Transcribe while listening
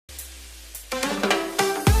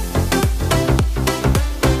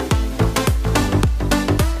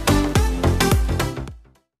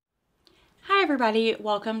everybody,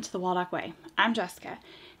 welcome to the 𝐂𝐸 Way. I'm Jessica.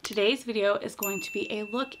 Today's video is going to be a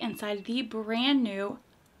look inside the brand new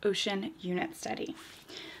ocean unit study.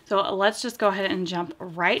 So let's just go ahead and jump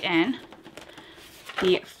right in.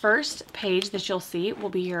 The first page that you'll see will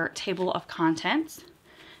be your table of contents.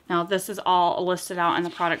 Now this is all listed out in the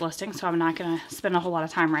product listing, so I'm not going to spend a whole lot of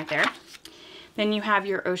time right there. Then you have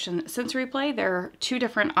your ocean sensory play. There are two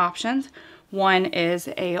different options. One is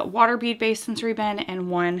a water bead based sensory bin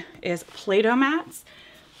and one is Play-Doh mats.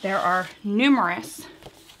 There are numerous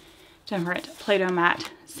different Play-Doh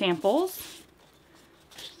mat samples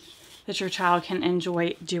that your child can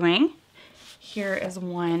enjoy doing. Here is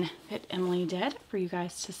one that Emily did for you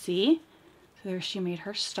guys to see. So there she made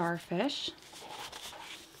her starfish.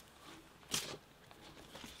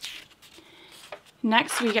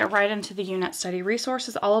 Next, we get right into the unit study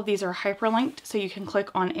resources. All of these are hyperlinked, so you can click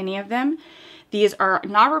on any of them. These are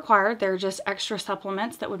not required. They're just extra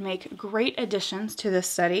supplements that would make great additions to this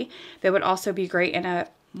study. They would also be great in a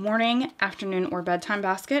morning, afternoon, or bedtime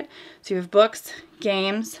basket. So you have books,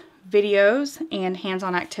 games, videos, and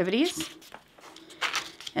hands-on activities.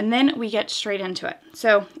 And then we get straight into it.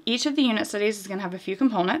 So each of the unit studies is going to have a few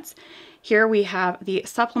components. Here we have the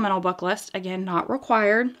supplemental book list, again, not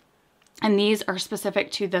required. And these are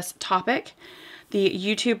specific to this topic. The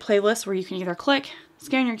YouTube playlist where you can either click,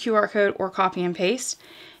 scan your QR code, or copy and paste.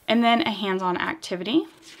 And then a hands-on activity.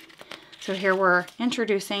 So here we're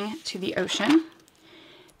introducing to the ocean.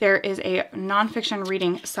 There is a nonfiction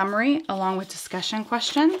reading summary along with discussion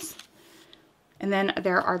questions. And then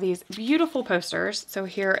there are these beautiful posters. So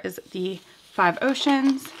here is the 5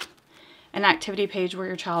 oceans, an activity page where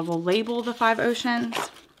your child will label the 5 oceans,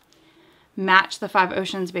 match the 5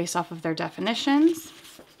 oceans based off of their definitions.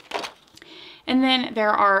 And then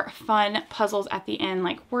there are fun puzzles at the end,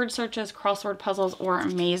 like word searches, crossword puzzles, or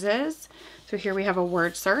mazes. So here we have a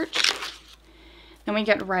word search. Then we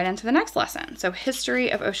get right into the next lesson. So history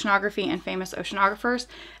of oceanography and famous oceanographers.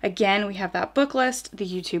 Again, we have that book list, the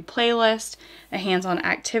YouTube playlist, a hands-on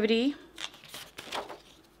activity,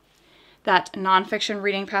 that nonfiction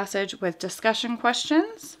reading passage with discussion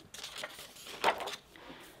questions,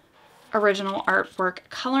 original artwork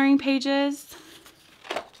coloring pages,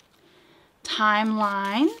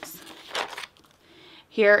 timelines.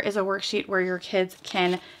 Here is a worksheet where your kids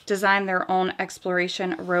can design their own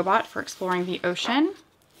exploration robot for exploring the ocean.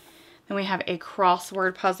 Then we have a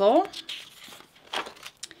crossword puzzle.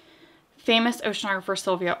 Famous oceanographer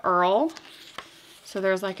Sylvia Earle. So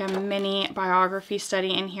there's like a mini biography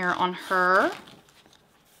study in here on her.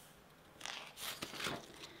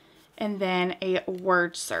 And then a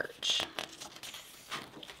word search.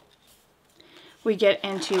 We get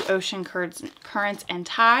into ocean currents and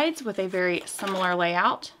tides with a very similar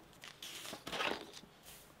layout.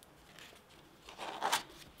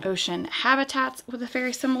 Ocean habitats with a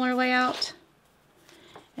very similar layout.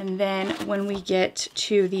 And then when we get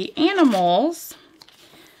to the animals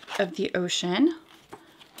of the ocean,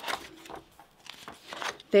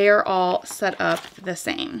 they are all set up the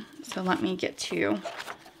same. So let me get to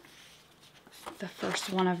the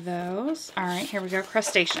first one of those. All right, here we go,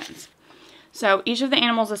 crustaceans. So each of the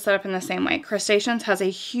animals is set up in the same way. Crustaceans has a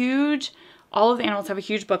huge, all of the animals have a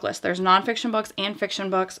huge book list. There's nonfiction books and fiction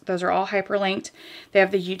books. Those are all hyperlinked. They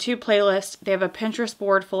have the YouTube playlist. They have a Pinterest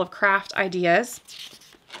board full of craft ideas.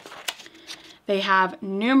 They have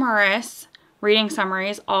numerous reading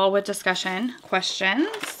summaries, all with discussion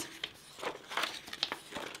questions.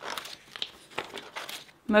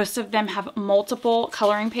 Most of them have multiple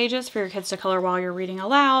coloring pages for your kids to color while you're reading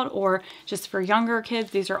aloud, or just for younger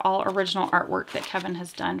kids. These are all original artwork that Kevin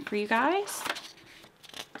has done for you guys.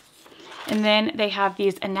 And then they have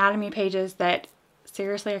these anatomy pages that,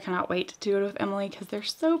 seriously, I cannot wait to do it with Emily because they're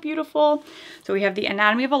so beautiful. So we have the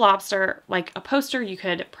anatomy of a lobster, like a poster. You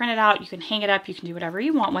could print it out, you can hang it up, you can do whatever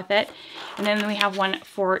you want with it. And then we have one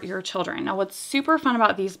for your children. Now what's super fun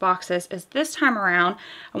about these boxes is this time around,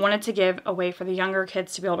 I wanted to give a way for the younger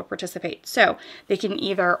kids to be able to participate. So they can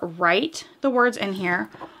either write the words in here,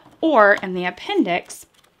 or in the appendix,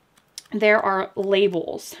 there are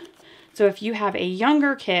labels. So if you have a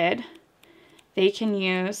younger kid, they can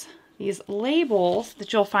use these labels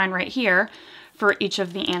that you'll find right here for each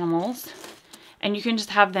of the animals. And you can just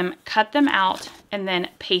have them cut them out and then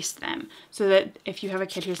paste them. So that if you have a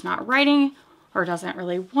kid who's not writing or doesn't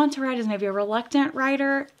really want to write, is maybe a reluctant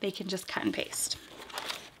writer, they can just cut and paste.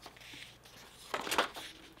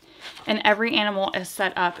 And every animal is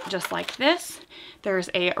set up just like this. There's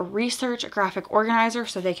a research graphic organizer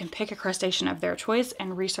so they can pick a crustacean of their choice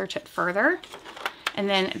and research it further. And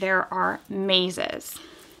then there are mazes.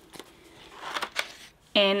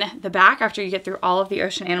 In the back, after you get through all of the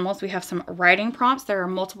ocean animals, we have some writing prompts. There are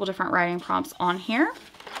multiple different writing prompts on here.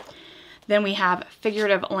 Then we have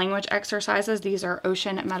figurative language exercises. These are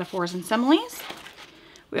ocean metaphors and similes.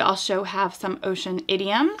 We also have some ocean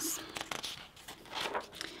idioms.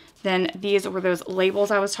 Then these were those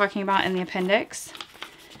labels I was talking about in the appendix.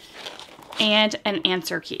 And an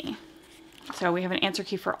answer key. So we have an answer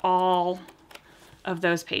key for all of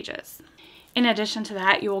those pages. In addition to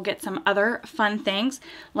that, you will get some other fun things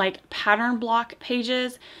like pattern block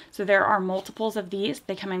pages. So there are multiples of these.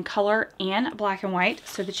 They come in color and black and white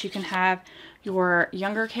so that you can have your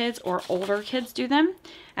younger kids or older kids do them.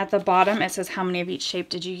 At the bottom, it says how many of each shape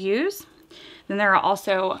did you use. Then there are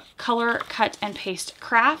also color, cut, and paste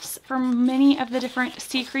crafts for many of the different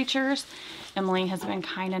sea creatures. Emily has been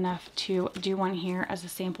kind enough to do one here as a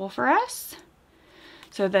sample for us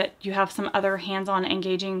so that you have some other hands-on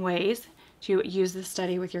engaging ways to use this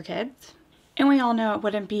study with your kids. And we all know it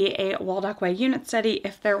wouldn't be a 𝐻𝐸 unit study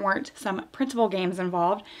if there weren't some printable games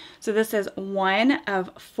involved. So this is one of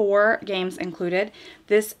 4 games included.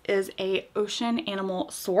 This is a ocean animal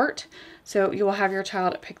sort. So you will have your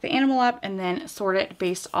child pick the animal up and then sort it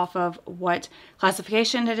based off of what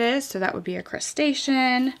classification it is. So that would be a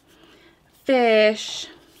crustacean, fish,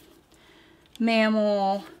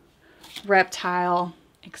 mammal, reptile,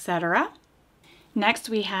 etc. Next,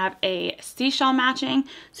 we have a seashell matching.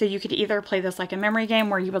 So you could either play this like a memory game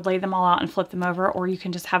where you would lay them all out and flip them over, or you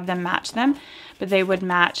can just have them match them. But they would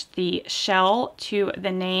match the shell to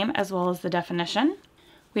the name as well as the definition.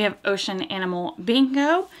 We have ocean animal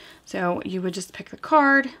bingo. So you would just pick the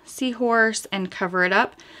card, seahorse, and cover it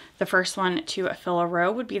up. The first one to fill a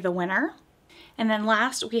row would be the winner. And then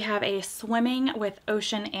last, we have a swimming with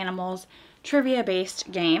ocean animals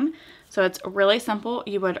trivia-based game. So it's really simple.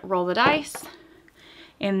 You would roll the dice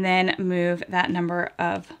and then move that number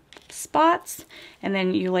of spots. And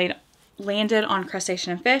then you landed on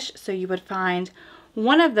crustacean and fish. So you would find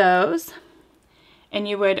one of those and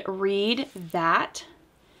you would read that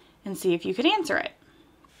and see if you could answer it.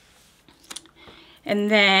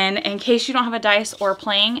 And then in case you don't have a dice or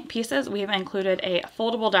playing pieces, we have included a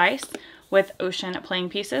foldable dice with ocean playing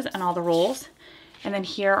pieces and all the rules. And then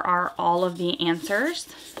here are all of the answers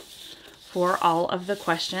for all of the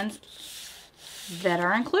questions that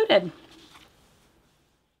are included.